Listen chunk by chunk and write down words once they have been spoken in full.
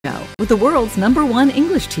with the world's #1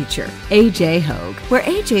 English teacher, AJ Hogue, where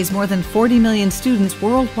AJ's more than 40 million students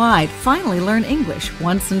worldwide finally learn English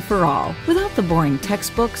once and for all, without the boring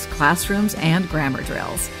textbooks, classrooms, and grammar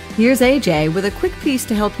drills. Here's AJ with a quick piece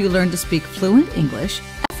to help you learn to speak fluent English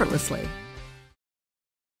effortlessly.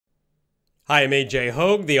 Hi, I'm AJ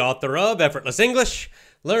Hogue, the author of Effortless English.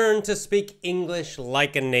 Learn to speak English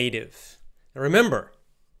like a native. Now remember,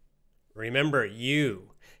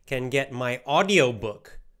 you can get my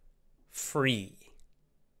audiobook free.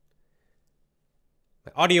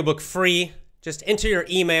 My audiobook free. Just enter your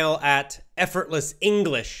email at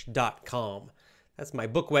effortlessenglish.com. That's my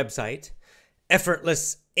book website.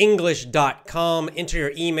 effortlessenglish.com. Enter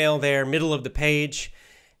your email there, middle of the page,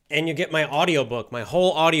 and you get my audiobook, my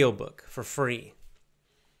whole audiobook for free.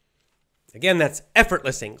 Again, that's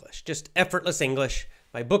Effortless English. Just Effortless English,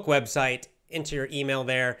 my book website. Enter your email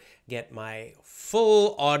there. Get my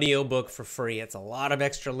full audiobook for free. It's a lot of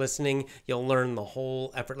extra listening. You'll learn the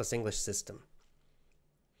whole Effortless English system.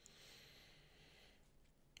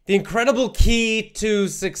 The incredible key to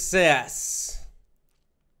success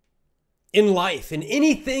in life, in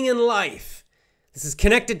anything in life. This is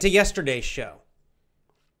connected to yesterday's show.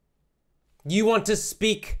 You want to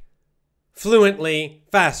speak fluently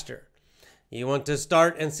faster. You want to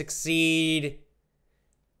start and succeed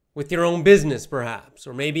with your own business, perhaps,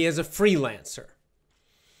 or maybe as a freelancer.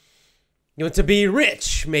 You want to be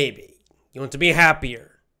rich, maybe. You want to be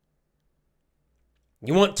happier.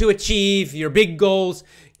 You want to achieve your big goals,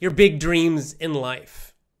 your big dreams in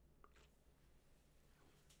life.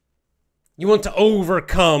 You want to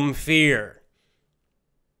overcome fear.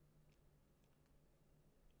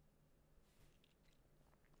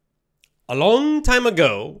 A long time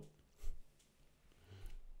ago,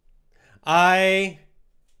 I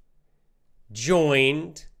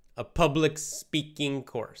joined a public speaking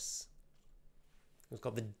course. It was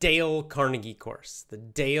called the Dale Carnegie course. The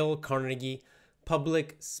Dale Carnegie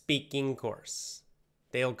Public Speaking Course.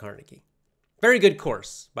 Dale Carnegie. Very good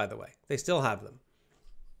course, by the way. They still have them.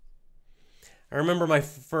 I remember my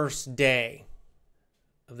first day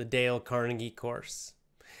of the Dale Carnegie course.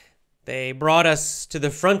 They brought us to the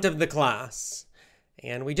front of the class,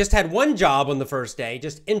 and we just had one job on the first day,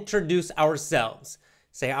 just introduce ourselves.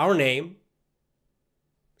 Say our name,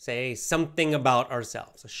 say something about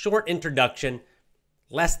ourselves. A short introduction,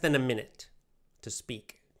 less than a minute to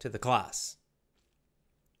speak to the class.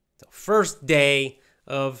 So first day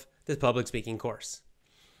of the public speaking course.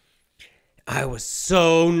 I was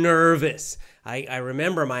so nervous. I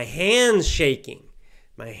remember my hands shaking.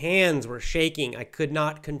 My hands were shaking. I could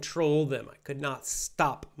not control them. I could not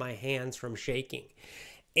stop my hands from shaking.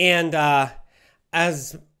 And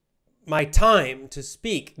as my time to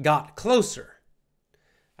speak got closer,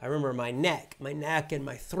 I remember my neck and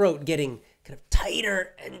my throat getting kind of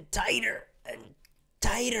tighter and tighter and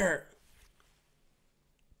tighter.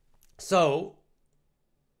 So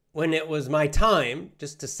when it was my time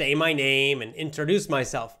just to say my name and introduce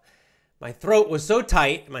myself, my throat was so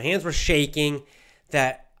tight, my hands were shaking,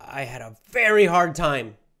 that I had a very hard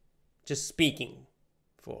time just speaking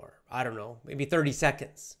for, I don't know, maybe 30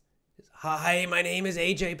 seconds. Hi, my name is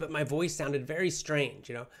AJ, but my voice sounded very strange,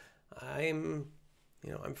 I'm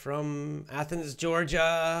from Athens,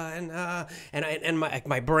 Georgia, and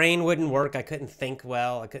my brain wouldn't work. I couldn't think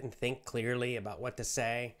well. I couldn't think clearly about what to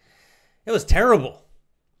say. It was terrible.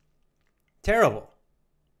 Terrible.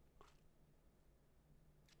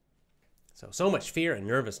 So much fear and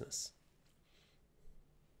nervousness.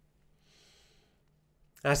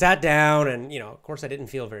 I sat down and, of course I didn't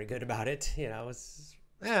feel very good about it.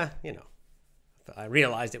 I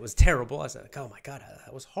realized it was terrible. I said, oh my God,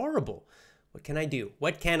 that was horrible. What can I do?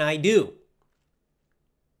 What can I do?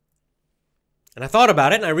 And I thought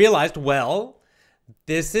about it and I realized, well,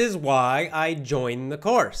 this is why I joined the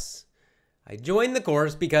course. I joined the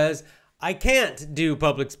course because I can't do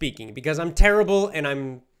public speaking, because I'm terrible and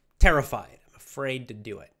I'm terrified. I'm afraid to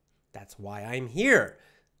do it. That's why I'm here.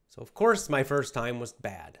 So of course my first time was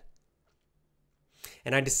bad.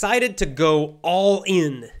 And I decided to go all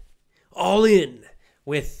in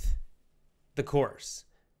with the course.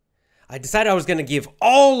 I decided I was going to give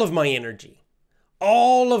all of my energy,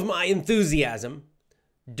 all of my enthusiasm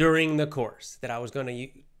during the course, that I was going to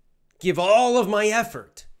give all of my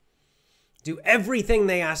effort, do everything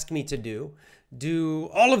they asked me to do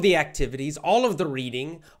all of the activities, all of the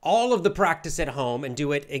reading, all of the practice at home, and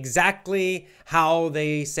do it exactly how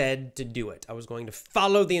they said to do it. I was going to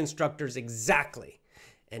follow the instructors exactly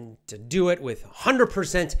and to do it with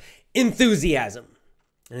 100% enthusiasm.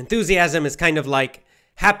 And enthusiasm is kind of like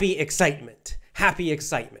happy excitement.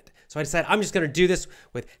 So I decided I'm just going to do this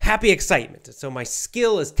with happy excitement. So my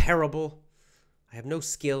skill is terrible. I have no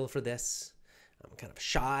skill for this. I'm kind of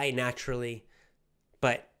shy naturally,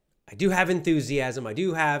 but I do have enthusiasm. I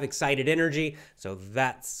do have excited energy. So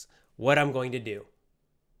that's what I'm going to do.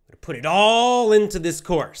 I'm going to put it all into this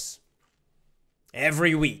course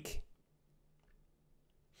every week.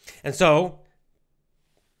 And so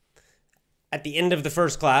at the end of the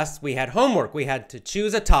first class, we had homework. We had to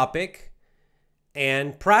choose a topic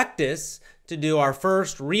and practice to do our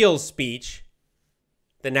first real speech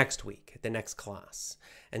the next week, at the next class.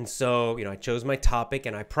 And so, I chose my topic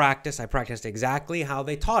and I practiced. I practiced exactly how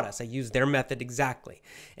they taught us. I used their method exactly.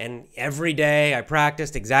 And every day I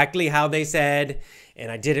practiced exactly how they said,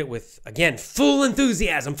 and I did it with, again, full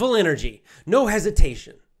enthusiasm, full energy, no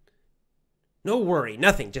hesitation, no worry,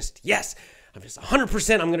 nothing, just yes. I'm just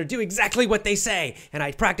 100%, I'm going to do exactly what they say. And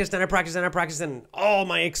I practiced and I practiced and I practiced, and all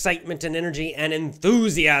my excitement and energy and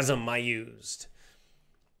enthusiasm I used.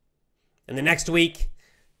 And the next week,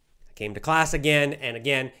 I came to class again and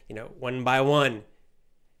again, one by one,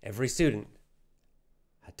 every student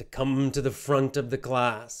had to come to the front of the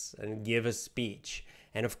class and give a speech.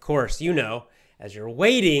 And of course, as you're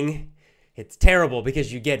waiting, it's terrible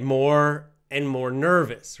because you get more and more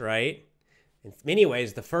nervous, right? In many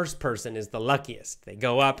ways, the first person is the luckiest. They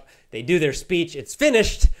go up, they do their speech, it's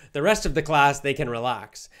finished. The rest of the class, they can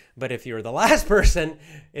relax. But if you're the last person,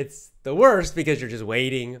 it's the worst because you're just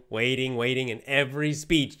waiting. And every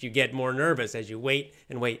speech, you get more nervous as you wait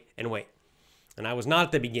and wait and wait. And I was not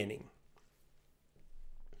at the beginning.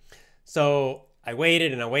 So I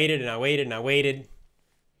waited and I waited and I waited and I waited.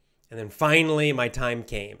 And then finally, my time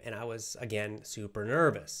came. And I was, again, super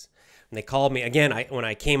nervous. And they called me again. When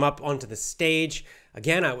I came up onto the stage,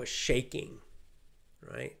 again, I was shaking,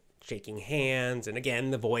 right? Shaking hands. And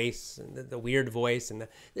again, the voice and the weird voice and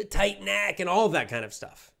the tight neck and all of that kind of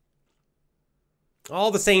stuff.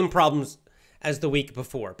 All the same problems as the week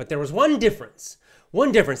before. But there was one difference,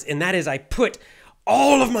 and that is I put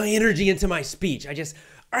all of my energy into my speech. I just,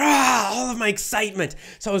 all of my excitement.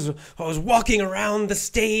 So I was walking around the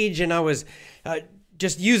stage and I was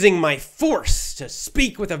just using my force to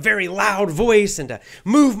speak with a very loud voice and to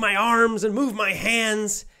move my arms and move my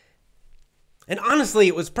hands. And honestly,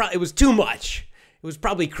 it was too much. It was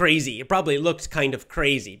probably crazy. It probably looked kind of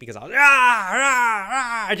crazy because I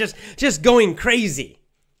was just going crazy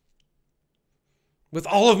with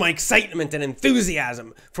all of my excitement and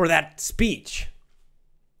enthusiasm for that speech.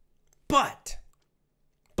 But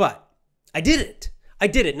I did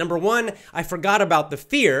it. Number one, I forgot about the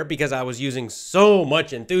fear because I was using so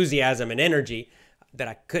much enthusiasm and energy that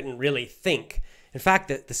I couldn't really think. In fact,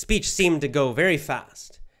 the speech seemed to go very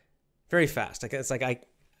fast. Very fast. It's like I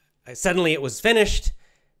suddenly it was finished,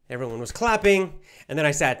 everyone was clapping, and then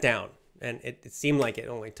I sat down. And it seemed like it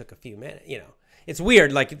only took a few minutes, It's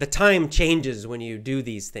weird, like the time changes when you do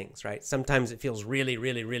these things, right? Sometimes it feels really,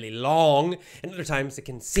 really, really long, and other times it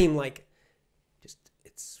can seem like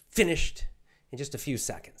it's finished in just a few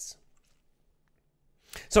seconds.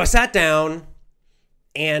 So I sat down,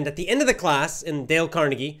 and at the end of the class in Dale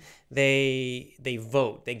Carnegie, they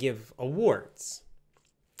vote. They give awards.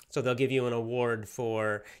 So they'll give you an award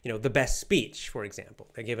for, the best speech, for example.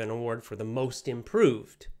 They give an award for the most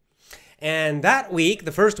improved. And that week,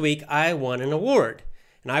 the first week, I won an award.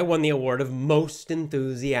 And I won the award of most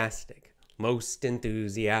enthusiastic. Most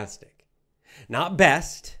enthusiastic. Not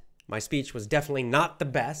best. My speech was definitely not the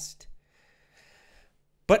best,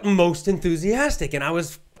 but most enthusiastic. And I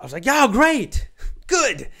was like, yeah, great,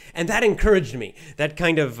 good. And that encouraged me. That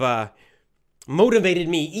kind of motivated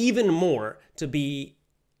me even more to be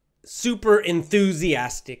super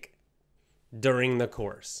enthusiastic during the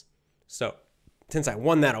course. So since I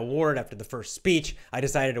won that award after the first speech, I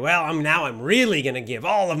decided, well, I'm really going to give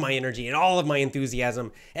all of my energy and all of my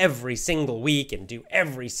enthusiasm every single week and do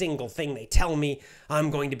every single thing they tell me. I'm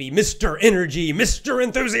going to be Mr. Energy, Mr.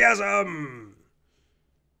 Enthusiasm.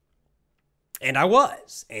 And I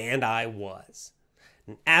was. And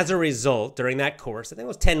as a result, during that course, I think it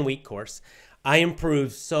was a 10-week course, I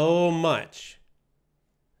improved so much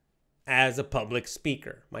as a public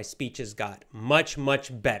speaker. My speeches got much,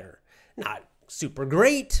 much better. Not super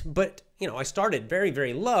great, but, I started very,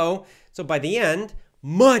 very low. So by the end,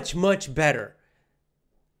 much, much better.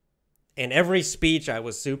 And every speech, I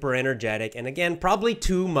was super energetic. And again, probably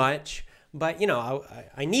too much, but,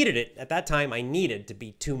 I needed it. At that time, I needed to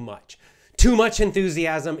be too much. Too much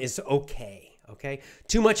enthusiasm is okay, okay?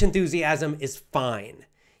 Too much enthusiasm is fine.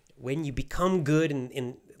 When you become good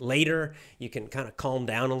in later, you can kind of calm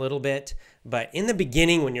down a little bit. But in the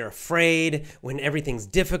beginning, when you're afraid, when everything's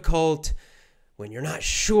difficult, when you're not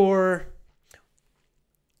sure,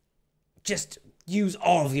 just use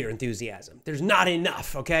all of your enthusiasm. There's not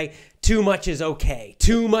enough, okay? Too much is okay.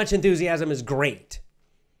 Too much enthusiasm is great.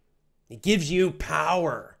 It gives you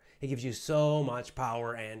power. It gives you so much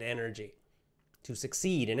power and energy to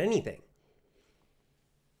succeed in anything.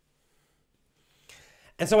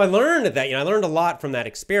 And so I learned that, I learned a lot from that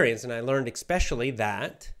experience, and I learned especially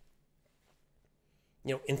that,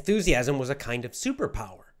 enthusiasm was a kind of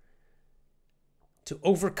superpower to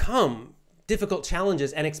overcome difficult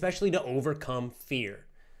challenges, and especially to overcome fear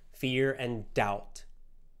and doubt.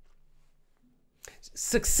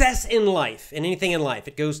 Success in life, in anything in life,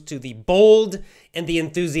 it goes to the bold and the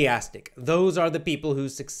enthusiastic. Those are the people who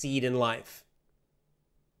succeed in life.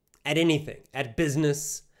 At anything, at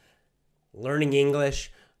business, learning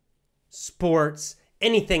English, sports,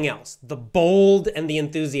 anything else. The bold and the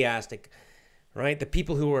enthusiastic, right? The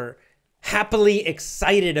people who are happily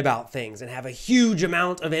excited about things and have a huge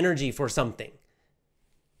amount of energy for something,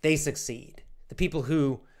 they succeed. The people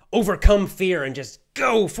who overcome fear and just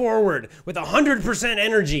go forward with 100%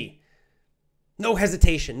 energy, no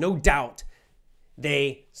hesitation, no doubt,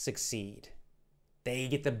 they succeed. They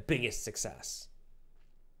get the biggest success.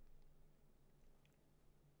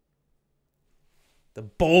 The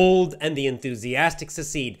bold and the enthusiastic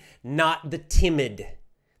succeed, not the timid.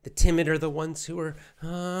 The timid are the ones who are,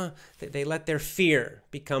 they let their fear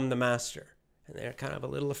become the master. And they're kind of a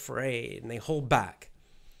little afraid and they hold back.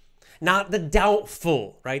 Not the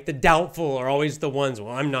doubtful, right? The doubtful are always the ones,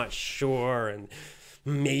 well, I'm not sure, and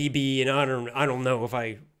maybe, and I don't know if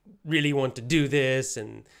I really want to do this,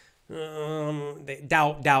 and they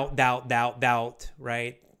doubt,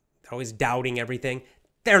 right? Always doubting everything.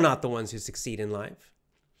 They're not the ones who succeed in life.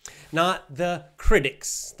 Not the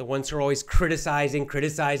critics, the ones who are always criticizing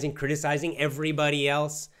everybody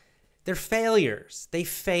else. They're failures. They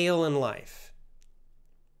fail in life.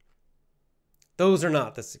 Those are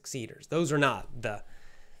not the succeeders. Those are not the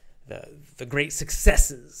great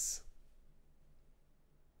successes.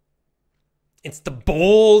 It's the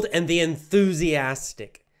bold and the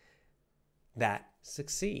enthusiastic that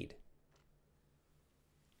succeed.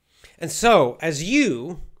 And so, as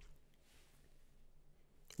you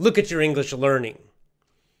look at your English learning,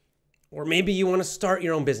 or maybe you want to start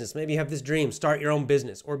your own business, maybe you have this dream, start your own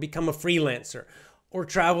business, or become a freelancer, or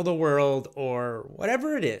travel the world, or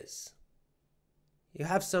whatever it is, you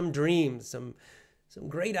have some dreams, some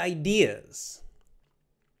great ideas.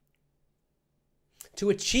 To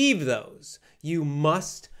achieve those, you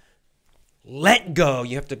must let go.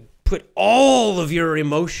 You have to put all of your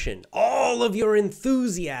emotion, all of your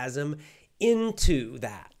enthusiasm into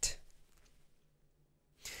that.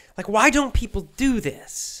 Like, why don't people do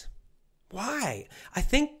this? Why? I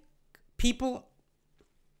think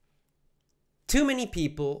too many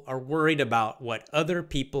people are worried about what other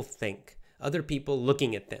people think, other people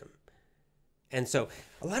looking at them. And so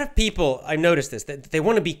a lot of people, I've noticed this, that they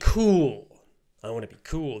want to be cool. I want to be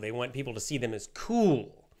cool. They want people to see them as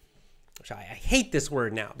cool. Which I hate this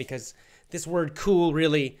word now, because this word cool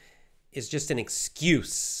really is just an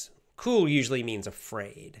excuse. Cool usually means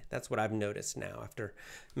afraid. That's what I've noticed now after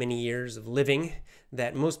many years of living,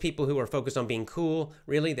 that most people who are focused on being cool,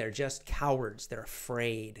 really, they're just cowards. They're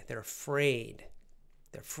afraid. They're afraid.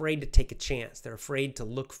 They're afraid to take a chance. They're afraid to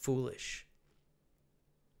look foolish.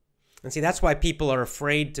 And see, that's why people are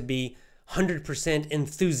afraid to be 100%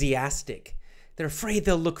 enthusiastic. They're afraid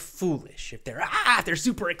they'll look foolish if they're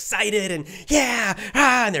super excited and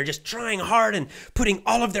and they're just trying hard and putting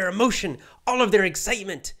all of their emotion, all of their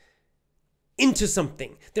excitement into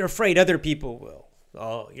something. They're afraid other people will,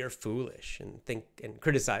 oh, you're foolish, and think and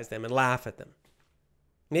criticize them and laugh at them.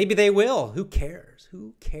 Maybe they will. Who cares?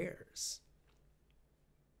 Who cares?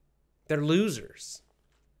 They're losers.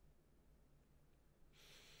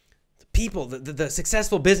 People, the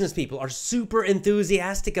successful business people are super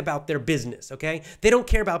enthusiastic about their business, okay? They don't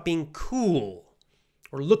care about being cool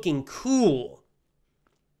or looking cool.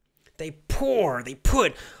 They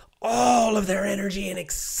put all of their energy and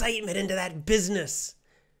excitement into that business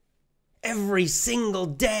every single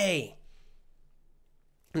day.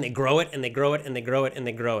 And they grow it, and they grow it, and they grow it, and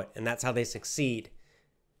they grow it. And that's how they succeed.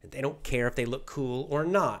 And they don't care if they look cool or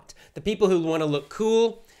not. The people who want to look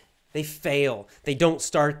cool, they fail. They don't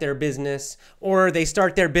start their business, or they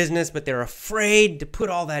start their business, but they're afraid to put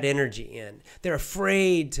all that energy in. They're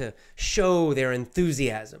afraid to show their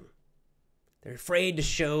enthusiasm. They're afraid to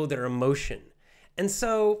show their emotion. And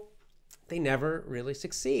so they never really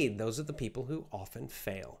succeed. Those are the people who often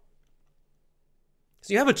fail.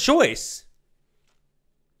 So you have a choice.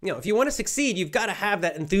 If you want to succeed, you've got to have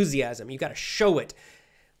that enthusiasm. You've got to show it.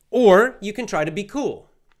 Or you can try to be cool.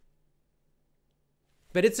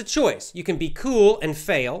 But it's a choice. You can be cool and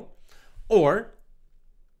fail, Or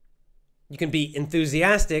you can be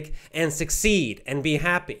enthusiastic and succeed and be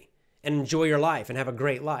happy and enjoy your life and have a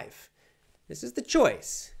great life. This is the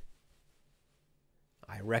choice.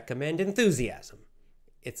 I recommend enthusiasm.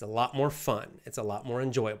 It's a lot more fun. It's a lot more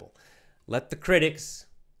enjoyable. Let the critics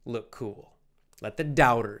look cool. Let the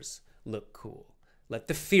doubters look cool. Let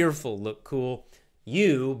the fearful look cool.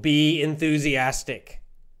 You be enthusiastic.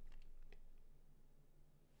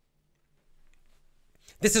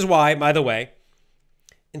 This is why, by the way,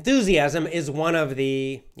 enthusiasm is one of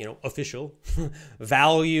the, official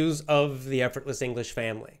values of the Effortless English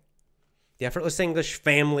family. The Effortless English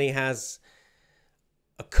family has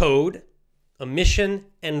a code, a mission,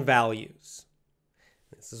 and values.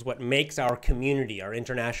 This is what makes our community, our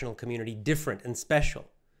international community, different and special.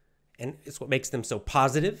 And it's what makes them so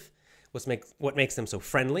positive, what makes them so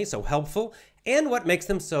friendly, so helpful, and what makes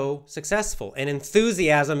them so successful. And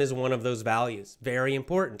enthusiasm is one of those values. Very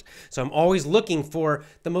important. So I'm always looking for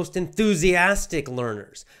the most enthusiastic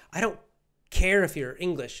learners. I don't care if your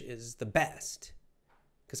English is the best,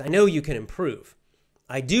 because I know you can improve.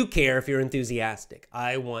 I do care if you're enthusiastic.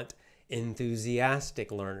 I want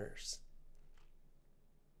enthusiastic learners.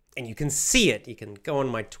 And you can see it. You can go on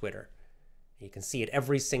my Twitter. You can see it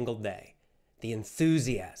every single day. The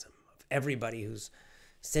enthusiasm of everybody who's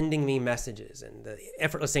sending me messages, and the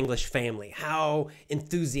Effortless English family, how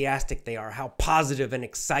enthusiastic they are, how positive and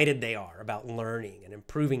excited they are about learning and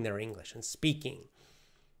improving their English and speaking.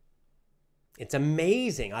 It's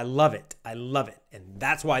amazing. I love it. I love it. And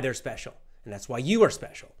that's why they're special. And that's why you are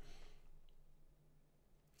special.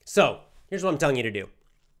 So, here's what I'm telling you to do.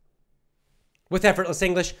 With Effortless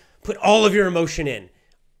English, put all of your emotion in.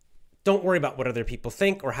 Don't worry about what other people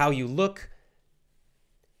think or how you look.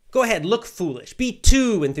 Go ahead, look foolish. Be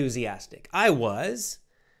too enthusiastic.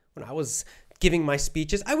 When I was giving my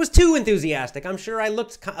speeches, I was too enthusiastic. I'm sure I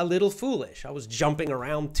looked a little foolish. I was jumping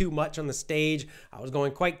around too much on the stage. I was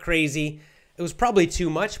going quite crazy. It was probably too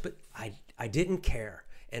much, but I didn't care.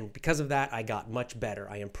 And because of that, I got much better.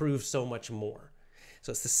 I improved so much more.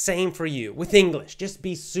 So it's the same for you. With English, just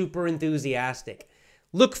be super enthusiastic.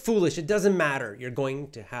 Look foolish. It doesn't matter. You're going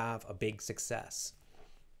to have a big success.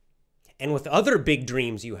 And with other big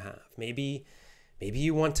dreams you have, maybe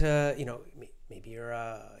you want to, maybe you're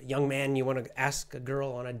a young man, you want to ask a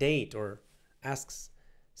girl on a date or ask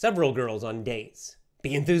several girls on dates.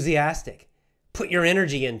 Be enthusiastic. Put your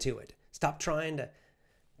energy into it. Stop trying to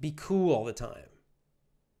be cool all the time.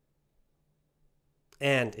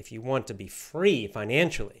 And if you want to be free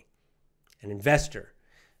financially, an investor,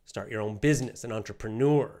 start your own business, an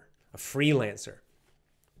entrepreneur, a freelancer,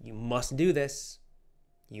 you must do this.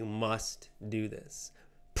 You must do this.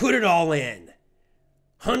 Put it all in.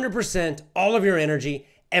 100%, all of your energy,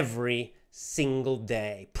 every single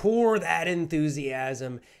day. Pour that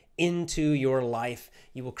enthusiasm into your life.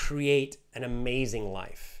 You will create an amazing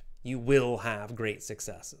life. You will have great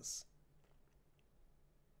successes.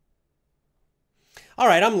 All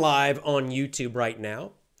right, I'm live on YouTube right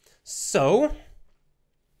now. So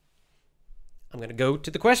I'm going to go to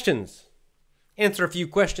the questions. Answer a few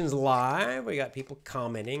questions live. We got people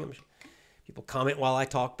commenting. People comment while I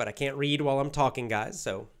talk, but I can't read while I'm talking, guys.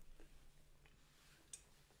 So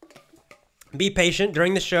be patient.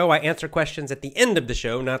 During the show, I answer questions at the end of the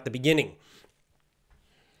show, not the beginning.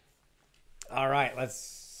 All right,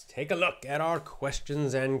 let's take a look at our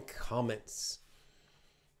questions and comments.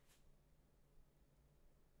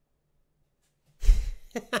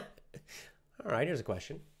 All right, here's a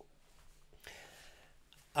question.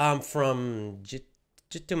 From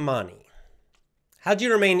Jitumani. How do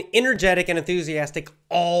you remain energetic and enthusiastic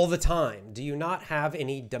all the time? Do you not have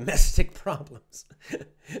any domestic problems?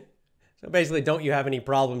 So basically, don't you have any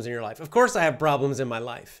problems in your life? Of course I have problems in my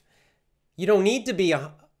life. You don't need to be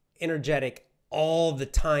energetic all the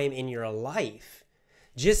time in your life.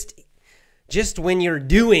 Just when you're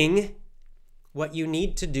doing what you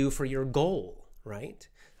need to do for your goal, right?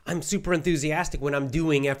 I'm super enthusiastic when I'm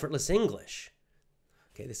doing Effortless English.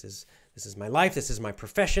 Okay, this is my life, this is my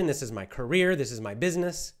profession, this is my career, this is my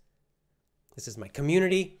business, this is my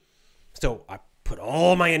community. So I put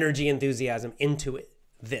all my energy, enthusiasm into it,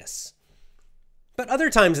 this. But other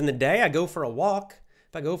times in the day, I go for a walk.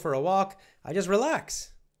 If I go for a walk, I just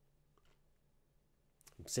relax.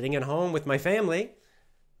 I'm sitting at home with my family,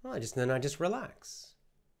 well, then I just relax,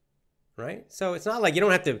 right? So it's not like you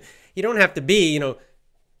don't have to be,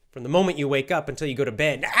 from the moment you wake up until you go to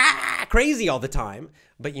bed, crazy all the time,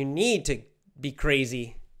 but you need to be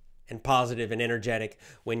crazy and positive and energetic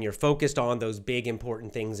when you're focused on those big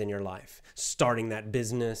important things in your life. Starting that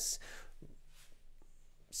business,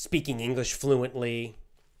 speaking English fluently,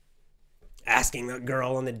 asking that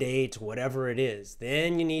girl on the date, whatever it is,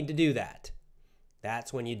 then you need to do that.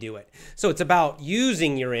 That's when you do it. So it's about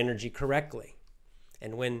using your energy correctly.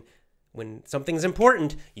 And when something's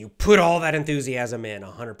important, you put all that enthusiasm in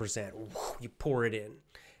 100%. You pour it in.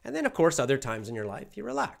 And then, of course, other times in your life, you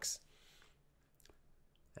relax.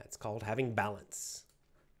 That's called having balance.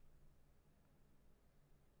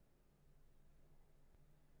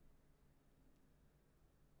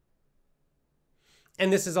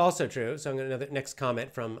 And this is also true. So I'm going to next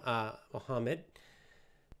comment from Mohammed.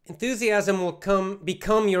 Enthusiasm will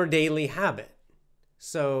become your daily habit.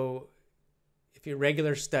 So if you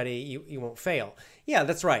regular study, you won't fail. Yeah,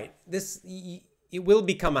 that's right. It will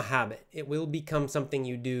become a habit. It will become something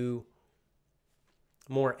you do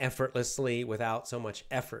more effortlessly without so much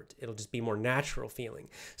effort. It'll just be more natural feeling.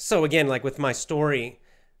 So again, like with my story,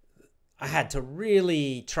 I had to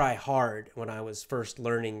really try hard when I was first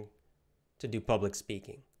learning to do public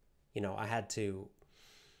speaking. You know, I had to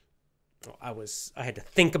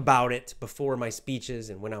think about it before my speeches,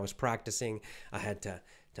 and when I was practicing, I had to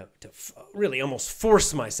really almost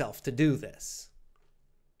force myself to do this.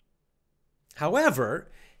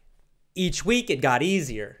 However, each week it got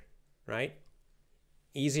easier, right?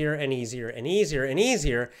 Easier and easier and easier and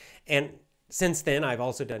easier. And since then, I've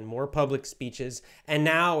also done more public speeches, and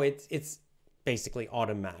now it's basically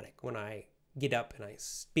automatic. When I get up and I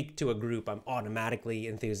speak to a group, I'm automatically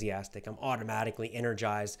enthusiastic. I'm automatically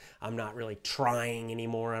energized. I'm not really trying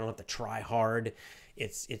anymore. I don't have to try hard.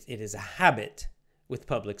 It is a habit with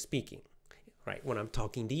public speaking, right? When I'm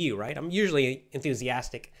talking to you, right? I'm usually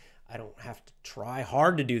enthusiastic. I don't have to try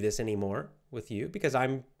hard to do this anymore with you because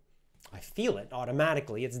I feel it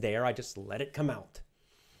automatically. It's there. I just let it come out.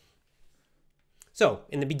 So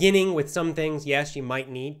in the beginning with some things, yes, you might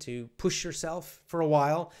need to push yourself for a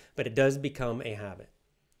while, but it does become a habit.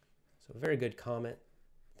 So very good comment.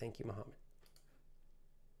 Thank you, Mohammed.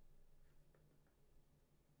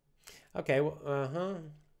 Okay, well,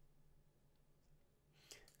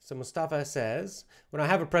 So Mustafa says, when I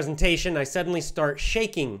have a presentation, I suddenly start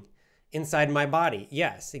shaking inside my body.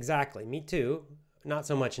 Yes, exactly. Me too. Not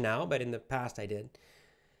so much now, but in the past I did.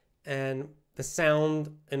 And the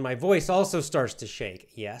sound in my voice also starts to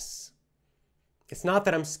shake. Yes. It's not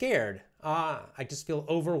that I'm scared. I just feel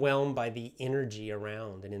overwhelmed by the energy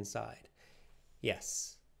around and inside.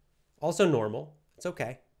 Yes. Also normal. It's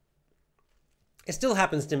okay. It still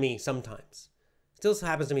happens to me sometimes. Still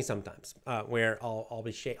happens to me sometimes where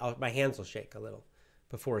my hands will shake a little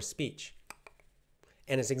before a speech.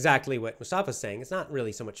 And it's exactly what Mustafa's saying. It's not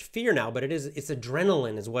really so much fear now, but it's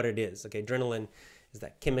adrenaline is what it is. Okay, adrenaline is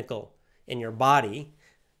that chemical in your body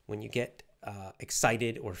when you get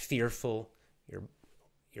excited or fearful.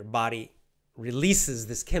 Your body releases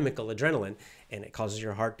this chemical, adrenaline, and it causes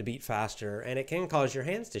your heart to beat faster, and it can cause your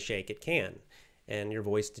hands to shake. It can, and your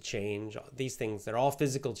voice to change. These things, they're all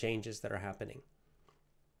physical changes that are happening.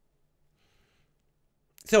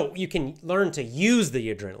 So you can learn to use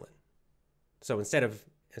the adrenaline. So instead of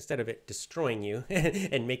it destroying you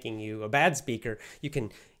and making you a bad speaker, you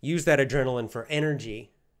can use that adrenaline for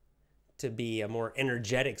energy to be a more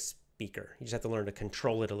energetic speaker. You just have to learn to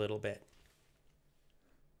control it a little bit.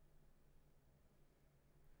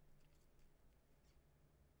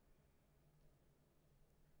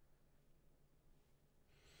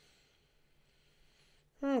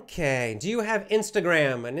 Okay, do you have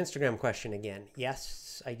Instagram? An Instagram question again.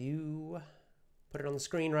 Yes, I do. Put it on the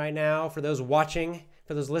screen right now for those watching,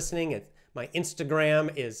 for those listening. My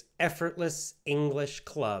Instagram is Effortless English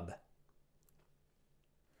Club.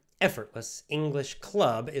 Effortless English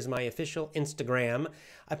Club is my official Instagram.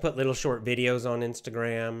 I put little short videos on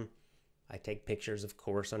Instagram. I take pictures, of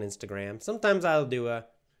course, on Instagram. Sometimes I'll do a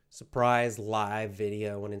surprise live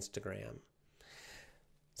video on Instagram.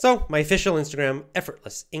 So, my official Instagram,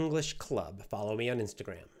 Effortless English Club. Follow me on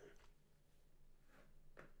Instagram.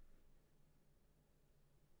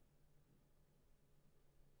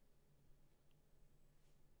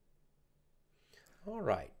 All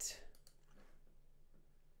right.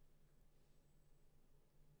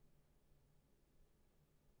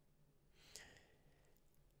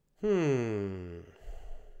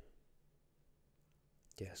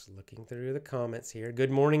 Just looking through the comments here.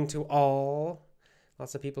 Good morning to all.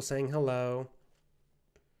 Lots of people saying hello.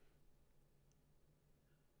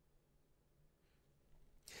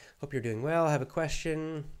 Hope you're doing well. I have a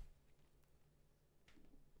question.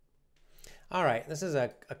 All right, this is a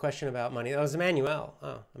question about money. That was Emmanuel.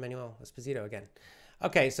 Oh, Emmanuel Esposito again.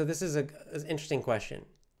 Okay, so this is an interesting question.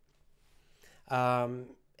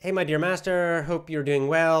 Hey, my dear master, hope you're doing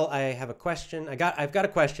well. I have a question. I've got a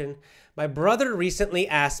question. My brother recently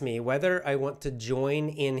asked me whether I want to join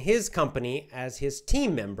in his company as his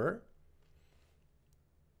team member,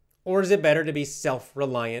 or is it better to be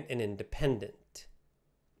self-reliant and independent?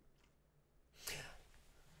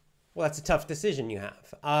 Well, that's a tough decision you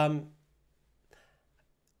have.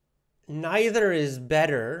 Neither is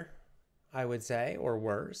better, I would say, or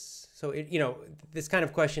worse. So, this kind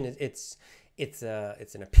of question it's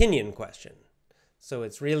an opinion question. So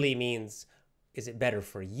it really means, is it better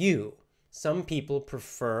for you? Some people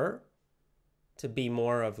prefer to be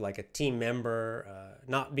more of like a team member,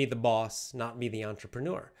 not be the boss, not be the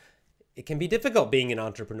entrepreneur. It can be difficult being an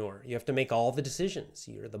entrepreneur. You have to make all the decisions.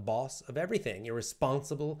 You're the boss of everything. You're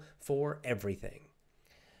responsible for everything.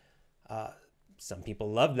 Some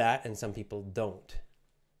people love that and some people don't.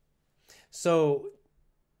 So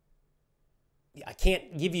I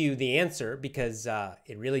can't give you the answer because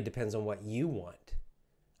it really depends on what you want.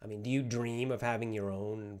 I mean, do you dream of having your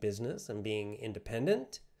own business and being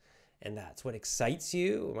independent? And that's what excites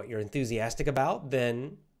you, what you're enthusiastic about,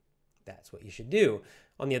 then that's what you should do.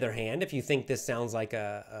 On the other hand, if you think this sounds like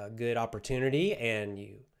a good opportunity and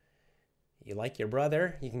you like your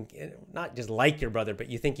brother, you can not just like your brother, but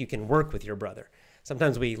you think you can work with your brother.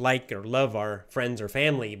 Sometimes we like or love our friends or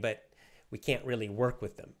family, but we can't really work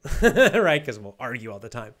with them, right? Because we'll argue all the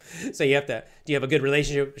time. So do you have a good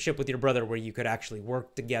relationship with your brother where you could actually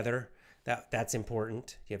work together? That's important.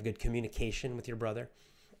 Do you have good communication with your brother?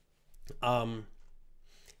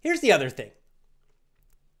 Here's the other thing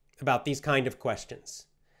about these kind of questions.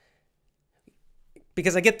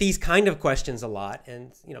 Because I get these kind of questions a lot,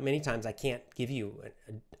 and many times I can't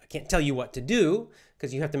I can't tell you what to do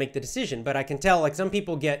because you have to make the decision. But I can tell, like, some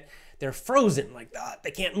people they're frozen, like they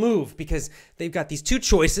can't move because they've got these two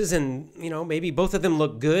choices, and maybe both of them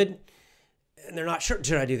look good, and they're not sure,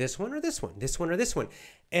 should I do this one or this one, this one or this one?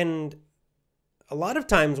 And a lot of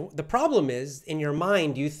times the problem is in your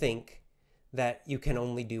mind you think that you can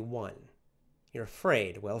only do one. You're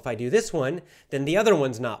afraid, well, if I do this one, then the other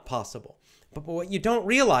one's not possible. But what you don't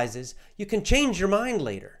realize is you can change your mind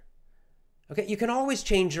later. Okay, you can always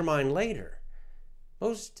change your mind later.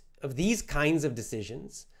 Most of these kinds of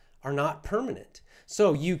decisions are not permanent.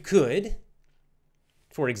 So you could,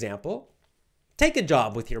 for example, take a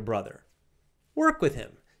job with your brother. Work with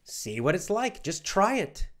him. See what it's like. Just try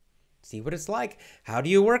it. See what it's like. How do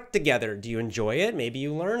you work together? Do you enjoy it? Maybe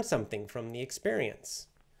you learn something from the experience.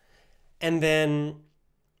 And then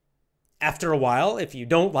after a while, if you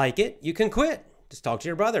don't like it, you can quit. Just talk to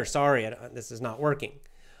your brother. Sorry, this is not working.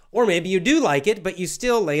 Or maybe you do like it, but you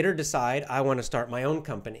still later decide, I want to start my own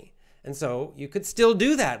company. And so you could still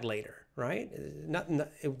do that later, right?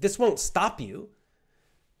 This won't stop you.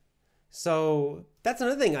 So that's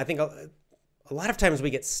another thing. I think a lot of times we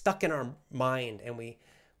get stuck in our mind and we're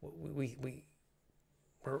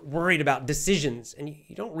worried about decisions, and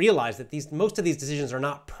you don't realize that most of these decisions are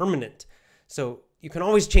not permanent. So you can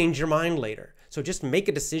always change your mind later. So just make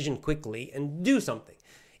a decision quickly and do something.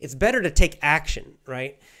 It's better to take action,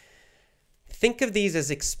 right? Think of these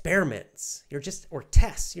as experiments. Or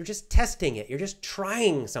tests. You're just testing it. You're just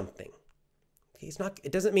trying something.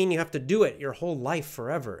 It doesn't mean you have to do it your whole life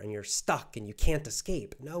forever and you're stuck and you can't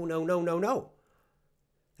escape. No, no, no, no, no.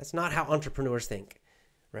 That's not how entrepreneurs think,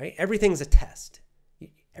 right? Everything's a test.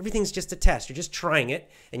 Everything's just a test. You're just trying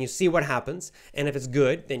it and you see what happens. And if it's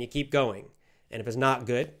good, then you keep going. And if it's not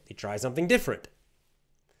good, you try something different.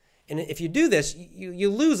 And if you do this, you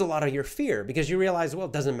lose a lot of your fear because you realize, well,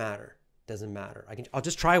 it doesn't matter. It doesn't matter. I'll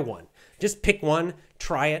just try one. Just pick one,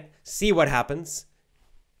 try it, see what happens,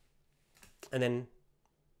 and then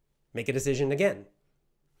make a decision again.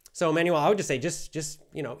 So, Emmanuel, I would just say just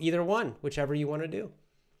either one, whichever you want to do.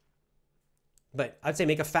 But I'd say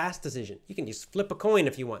make a fast decision. You can just flip a coin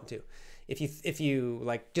if you want to. If you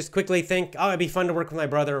like just quickly think, oh, it'd be fun to work with my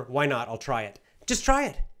brother. Why not? I'll try it. Just try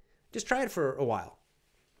it. Just try it for a while.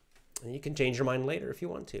 And you can change your mind later if you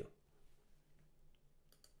want to.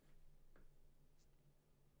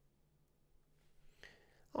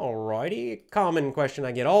 Alrighty, common question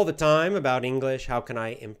I get all the time about English. How can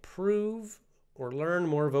I improve or learn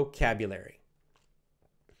more vocabulary?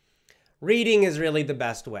 Reading is really the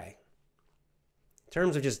best way. In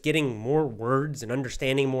terms of just getting more words and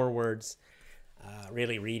understanding more words,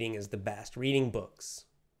 really reading is the best. Reading books.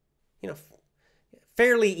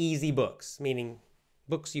 Fairly easy books, meaning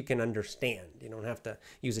books you can understand. You don't have to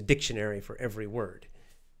use a dictionary for every word.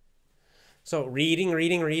 So reading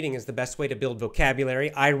is the best way to build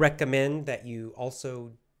vocabulary. I recommend that you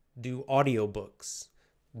also do audiobooks.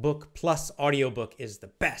 Book plus audiobook is the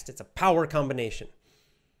best. It's a power combination.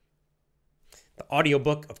 The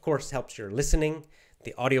audiobook, of course, helps your listening.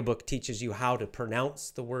 The audiobook teaches you how to pronounce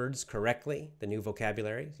the words correctly, the new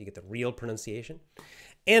vocabulary, so you get the real pronunciation.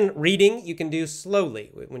 And reading, you can do slowly.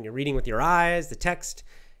 When you're reading with your eyes, the text,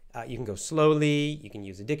 you can go slowly. You can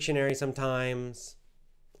use a dictionary sometimes.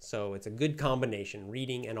 So it's a good combination,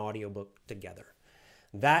 reading and audiobook together.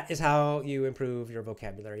 That is how you improve your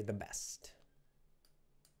vocabulary the best.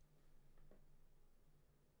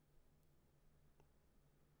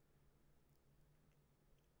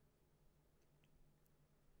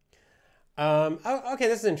 Okay,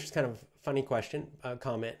 this is an interesting, kind of funny question,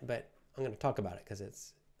 comment, but I'm going to talk about it because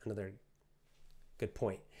it's another good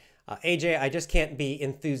point. AJ, I just can't be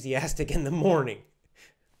enthusiastic in the morning.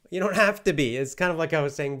 You don't have to be. It's kind of like I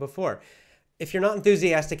was saying before. If you're not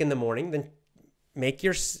enthusiastic in the morning, then make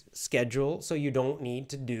your schedule so you don't need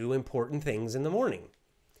to do important things in the morning.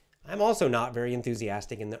 I'm also not very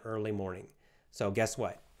enthusiastic in the early morning. So guess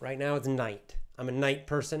what? Right now it's night. I'm a night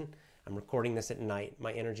person. I'm recording this at night.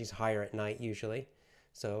 My energy's higher at night usually.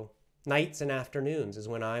 So nights and afternoons is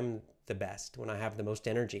when I'm the best, when I have the most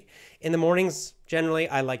energy. In the mornings, generally,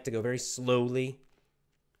 I like to go very slowly,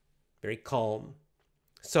 very calm.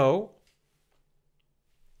 So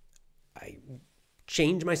I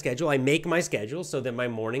change my schedule. I make my schedule so that my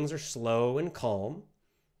mornings are slow and calm,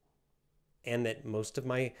 and that most of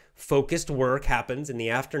my focused work happens in the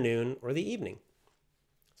afternoon or the evening.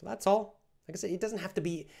 So that's all. Like I said, it doesn't have to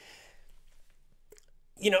be,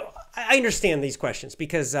 I understand these questions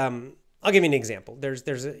because I'll give you an example.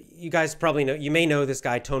 You guys probably know, you may know this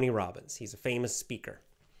guy, Tony Robbins. He's a famous speaker,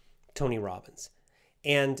 Tony Robbins.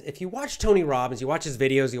 And if you watch Tony Robbins, you watch his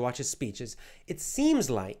videos, you watch his speeches, it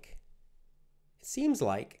seems like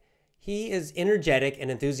he is energetic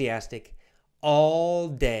and enthusiastic all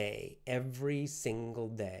day, every single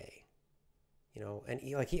day. And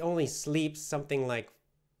he only sleeps something like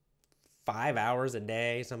 5 hours a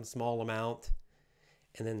day, some small amount.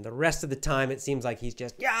 And then the rest of the time, it seems like he's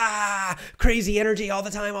just, crazy energy all the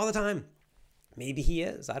time. Maybe he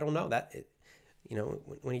is. I don't know.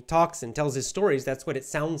 When he talks and tells his stories, that's what it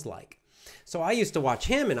sounds like. So I used to watch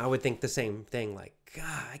him and I would think the same thing, like,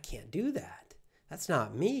 God, I can't do that. That's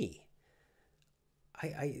not me.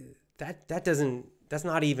 That's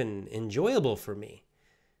not even enjoyable for me.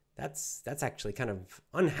 That's actually kind of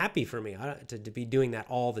unhappy for me to be doing that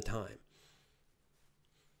all the time.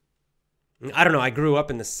 I don't know. I grew up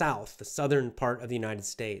in the South, the southern part of the United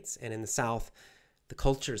States. And in the South, the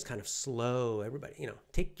culture is kind of slow. Everybody,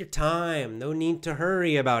 take your time. No need to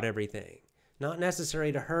hurry about everything. Not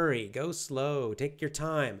necessary to hurry. Go slow. Take your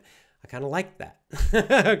time. I kind of like that.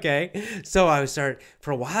 Okay. So for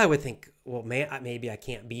a while, I would think, well, maybe I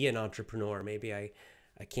can't be an entrepreneur. Maybe I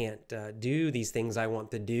can't do these things I want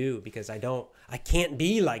to do because I can't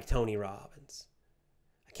be like Tony Robbins.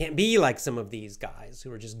 I can't be like some of these guys who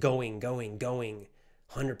are just going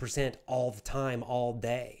 100% all the time, all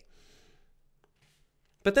day.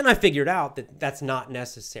 But then I figured out that that's not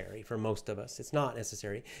necessary for most of us. It's not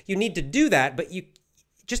necessary. You need to do that, but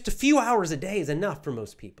just a few hours a day is enough for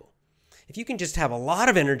most people. If you can just have a lot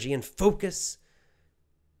of energy and focus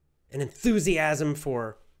and enthusiasm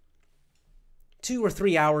for 2 or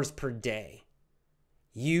 3 hours per day,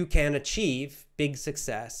 you can achieve big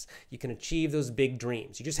success. You can achieve those big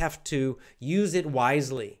dreams. You just have to use it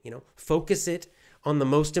wisely, focus it on the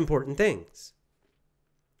most important things.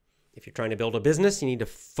 If you're trying to build a business, you need to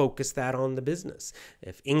focus that on the business.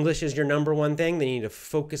 If English is your number one thing, then you need to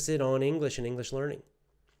focus it on English and English learning.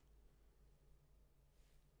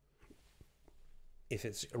 If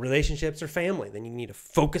it's relationships or family, then you need to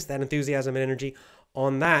focus that enthusiasm and energy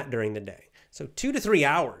on that during the day. So 2 to 3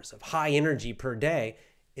 hours of high energy per day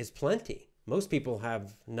is plenty. Most people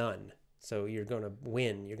have none. So you're going to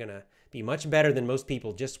win. You're going to be much better than most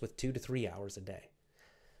people just with 2 to 3 hours a day.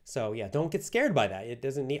 So yeah, don't get scared by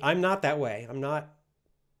that. I'm not that way. I'm not,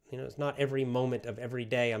 it's not every moment of every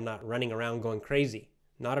day. I'm not running around going crazy.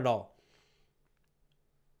 Not at all.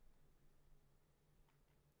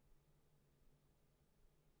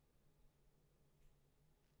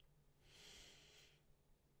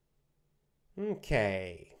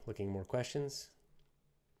 Okay, looking more questions.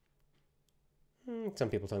 Some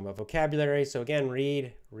people talking about vocabulary. So again,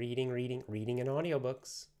 reading and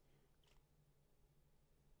audiobooks.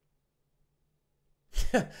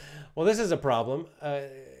 Well, this is a problem.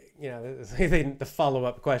 The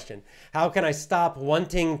follow-up question. How can I stop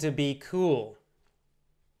wanting to be cool?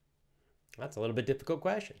 That's a little bit difficult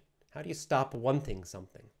question. How do you stop wanting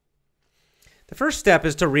something? The first step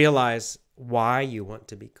is to realize why you want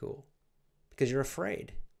to be cool. Because you're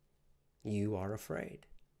afraid. You are afraid.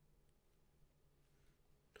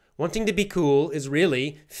 Wanting to be cool is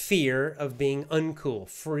really fear of being uncool,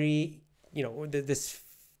 free,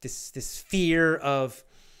 this fear of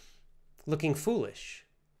looking foolish.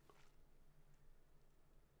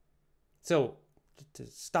 So to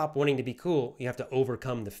stop wanting to be cool, you have to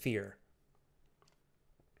overcome the fear.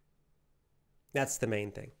 That's the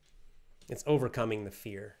main thing. It's overcoming the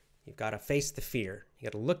fear. You've got to face the fear. You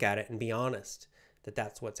got to look at it and be honest that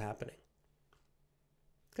that's what's happening.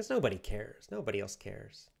 Because nobody cares. Nobody else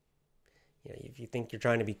cares. If you think you're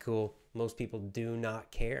trying to be cool, most people do not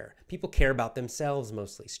care. People care about themselves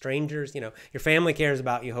mostly. Strangers, your family cares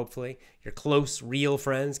about you, hopefully. Your close, real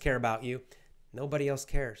friends care about you. Nobody else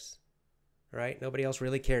cares, right? Nobody else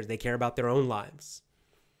really cares. They care about their own lives.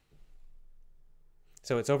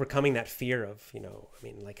 So it's overcoming that fear of,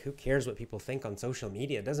 who cares what people think on social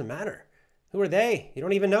media? It doesn't matter. Who are they? You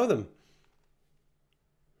don't even know them.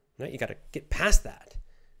 Right? You got to get past that.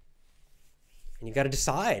 And you got to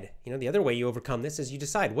decide. The other way you overcome this is you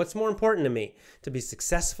decide what's more important to me, to be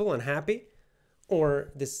successful and happy,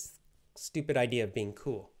 or this stupid idea of being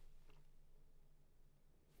cool?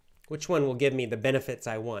 Which one will give me the benefits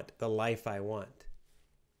I want, the life I want?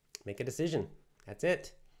 Make a decision. That's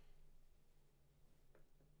it.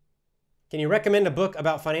 Can you recommend a book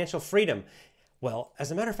about financial freedom? Well, as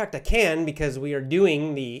a matter of fact, I can, because we are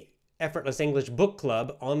doing the Effortless English Book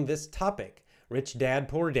Club on this topic. Rich Dad,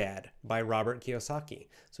 Poor Dad by Robert Kiyosaki.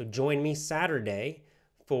 So join me Saturday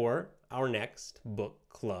for our next book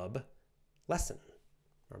club lesson,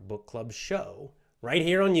 our book club show, right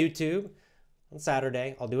here on YouTube on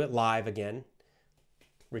Saturday. I'll do it live again.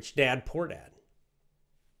 Rich Dad, Poor Dad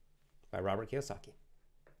by Robert Kiyosaki.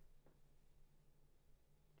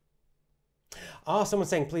 Oh, someone's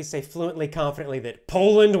saying, please say fluently, confidently that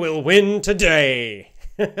Poland will win today.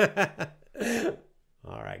 All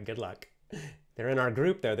right, good luck. They're in our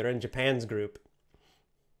group, though. They're in Japan's group.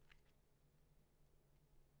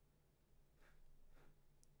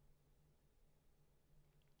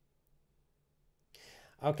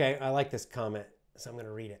 Okay, I like this comment, so I'm going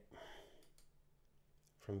to read it.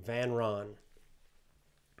 From Van Ron.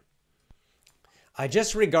 I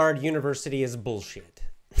just regard university as bullshit.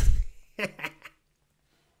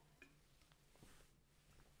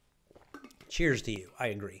 Cheers to you. I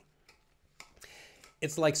agree.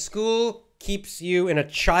 It's like school keeps you in a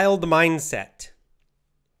child mindset.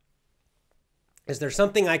 Is there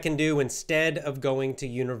something I can do instead of going to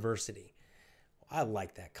university? I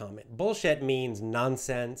like that comment. Bullshit means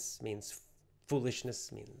nonsense, means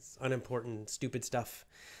foolishness, means unimportant, stupid stuff.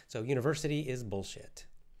 So university is bullshit.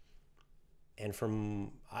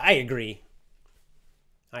 And I agree.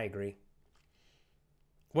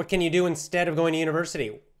 What can you do instead of going to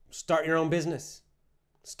university? Start your own business.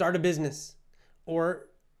 Start a business. Or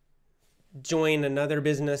join another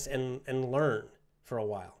business and learn for a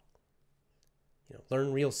while.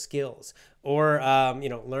 Learn real skills. Or,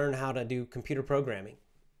 learn how to do computer programming.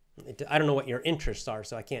 I don't know what your interests are,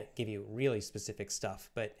 so I can't give you really specific stuff.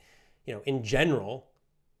 But, in general,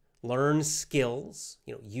 learn skills,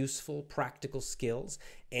 useful, practical skills,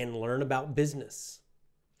 and learn about business.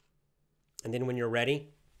 And then when you're ready,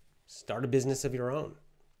 start a business of your own.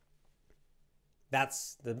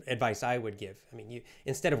 That's the advice I would give.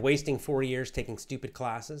 Instead of wasting 4 years taking stupid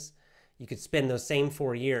classes, you could spend those same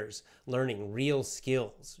 4 years learning real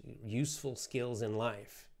skills, useful skills in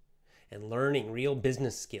life, and learning real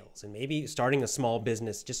business skills, and maybe starting a small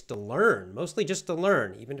business just to learn, mostly just to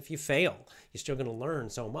learn. Even if you fail, you're still going to learn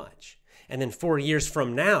so much. And then 4 years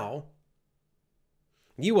from now,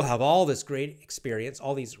 you will have all this great experience,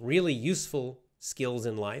 all these really useful skills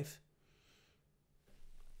in life.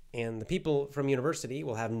 And the people from university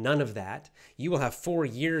will have none of that. You will have 4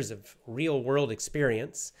 years of real world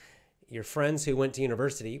experience. Your friends who went to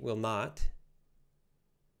university will not.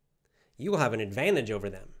 You will have an advantage over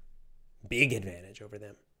them, big advantage over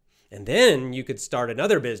them. And then you could start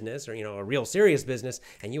another business or, a real serious business,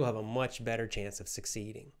 and you'll have a much better chance of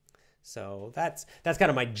succeeding. So that's kind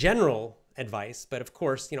of my general advice. But of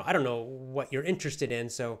course, I don't know what you're interested in.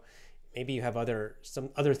 So maybe you have some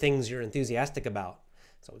other things you're enthusiastic about.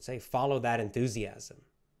 So I would say follow that enthusiasm.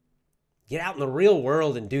 Get out in the real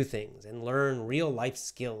world and do things and learn real life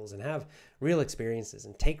skills and have real experiences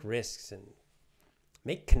and take risks and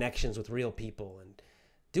make connections with real people and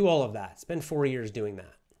do all of that. Spend 4 years doing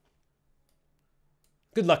that.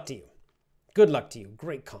 Good luck to you. Good luck to you.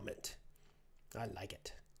 Great comment. I like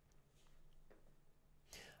it.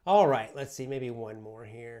 All right, let's see, maybe one more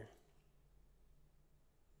here.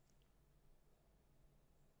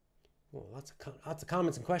 Oh, lots of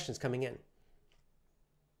comments and questions coming in.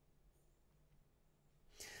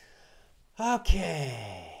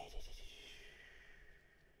 Okay.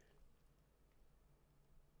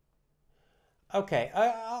 Okay,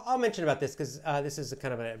 I'll mention about this because this is a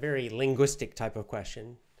kind of a very linguistic type of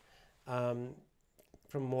question from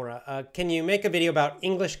Mora. Can you make a video about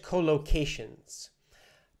English collocations?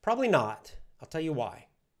 Probably not. I'll tell you why.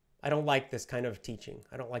 I don't like this kind of teaching.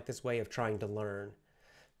 I don't like this way of trying to learn.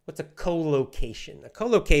 What's a collocation? A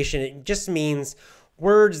collocation, it just means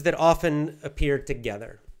words that often appear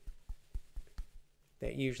together.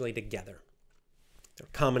 They're usually together. They're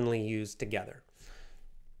commonly used together.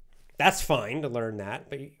 That's fine to learn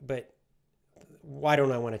that, but why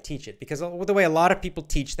don't I want to teach it? Because the way a lot of people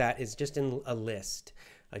teach that is just in a list.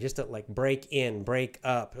 Just to like break in, break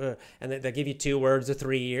up, and they give you 2 words or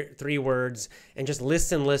 3 words, and just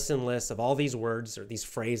lists and lists and lists of all these words or these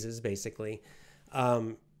phrases, basically,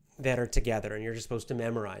 that are together, and you're just supposed to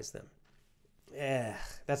memorize them.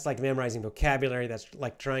 That's like memorizing vocabulary. That's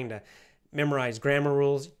like trying to memorize grammar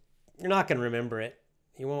rules. You're not going to remember it.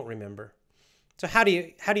 You won't remember. So how do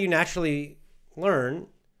you naturally learn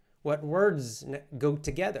what words go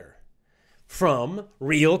together? From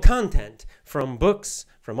real content, from books,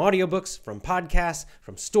 from audiobooks, from podcasts,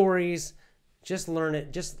 from stories. Just learn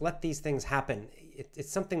it. Just let these things happen.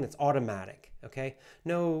 It's something that's automatic, okay?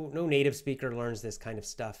 No native speaker learns this kind of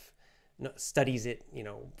stuff, studies it,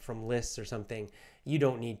 from lists or something. You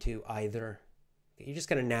don't need to either. You're just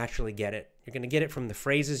going to naturally get it. You're going to get it from the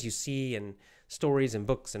phrases you see in stories and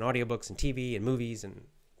books and audiobooks and TV and movies and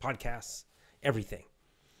podcasts, everything.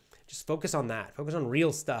 Just focus on that. Focus on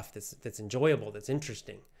real stuff that's enjoyable, that's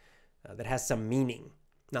interesting, that has some meaning,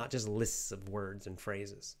 not just lists of words and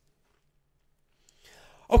phrases.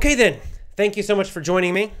 Okay then, thank you so much for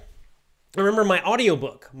joining me. Remember my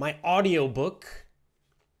audiobook. My audiobook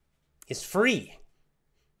is free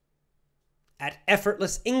at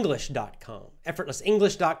effortlessenglish.com.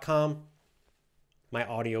 Effortlessenglish.com, my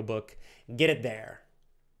audiobook. Get it there.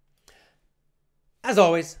 As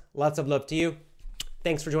always, lots of love to you.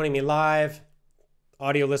 Thanks for joining me live.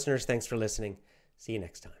 Audio listeners, thanks for listening. See you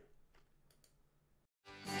next time.